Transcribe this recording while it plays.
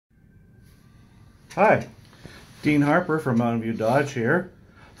Hi, Dean Harper from Mountain View Dodge here.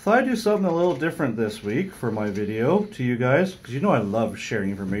 Thought I'd do something a little different this week for my video to you guys, because you know I love sharing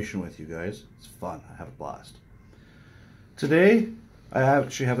information with you guys. It's fun, I have a blast. Today, I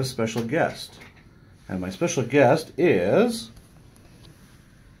actually have a special guest. And my special guest is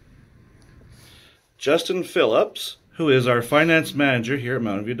Justin Phillips, who is our finance manager here at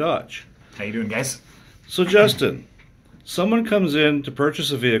Mountain View Dodge. How you doing, guys? So Justin, someone comes in to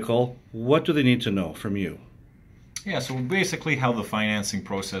purchase a vehicle, what do they need to know from you? Yeah, so basically how the financing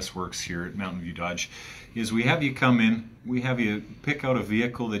process works here at Mountain View Dodge is we have you come in, we have you pick out a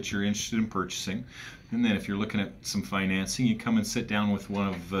vehicle that you're interested in purchasing, and then if you're looking at some financing, you come and sit down with one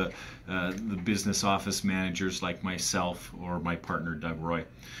of the business office managers like myself or my partner Doug Roy.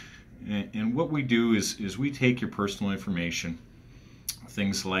 And what we do is we take your personal information,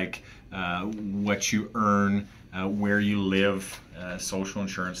 things like what you earn, where you live, social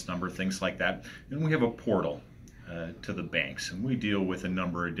insurance number, things like that, and we have a portal to the banks, and we deal with a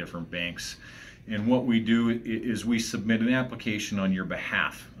number of different banks. And what we do is we submit an application on your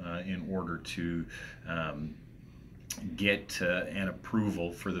behalf in order to get an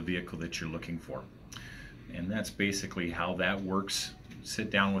approval for the vehicle that you're looking for. And that's basically how that works.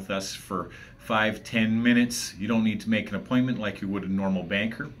 Sit down with us for 5-10 minutes. You don't need to make an appointment like you would a normal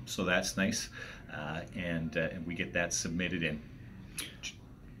banker, so that's nice. And we get that submitted in.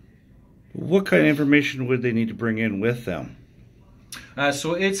 What kind of information would they need to bring in with them?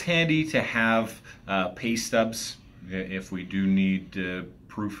 So it's handy to have pay stubs if we do need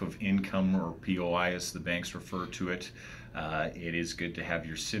proof of income, or POI as the banks refer to it. It is good to have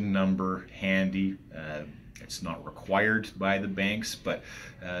your SIN number handy. It's not required by the banks, but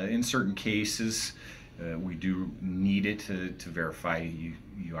in certain cases we do need it to verify you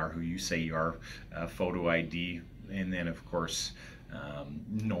are who you say you are, photo ID, and then of course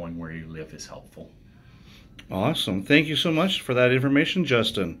knowing where you live is helpful. Awesome. Thank you so much for that information,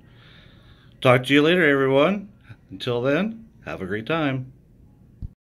 Justin. Talk to you later, everyone. Until then, have a great time.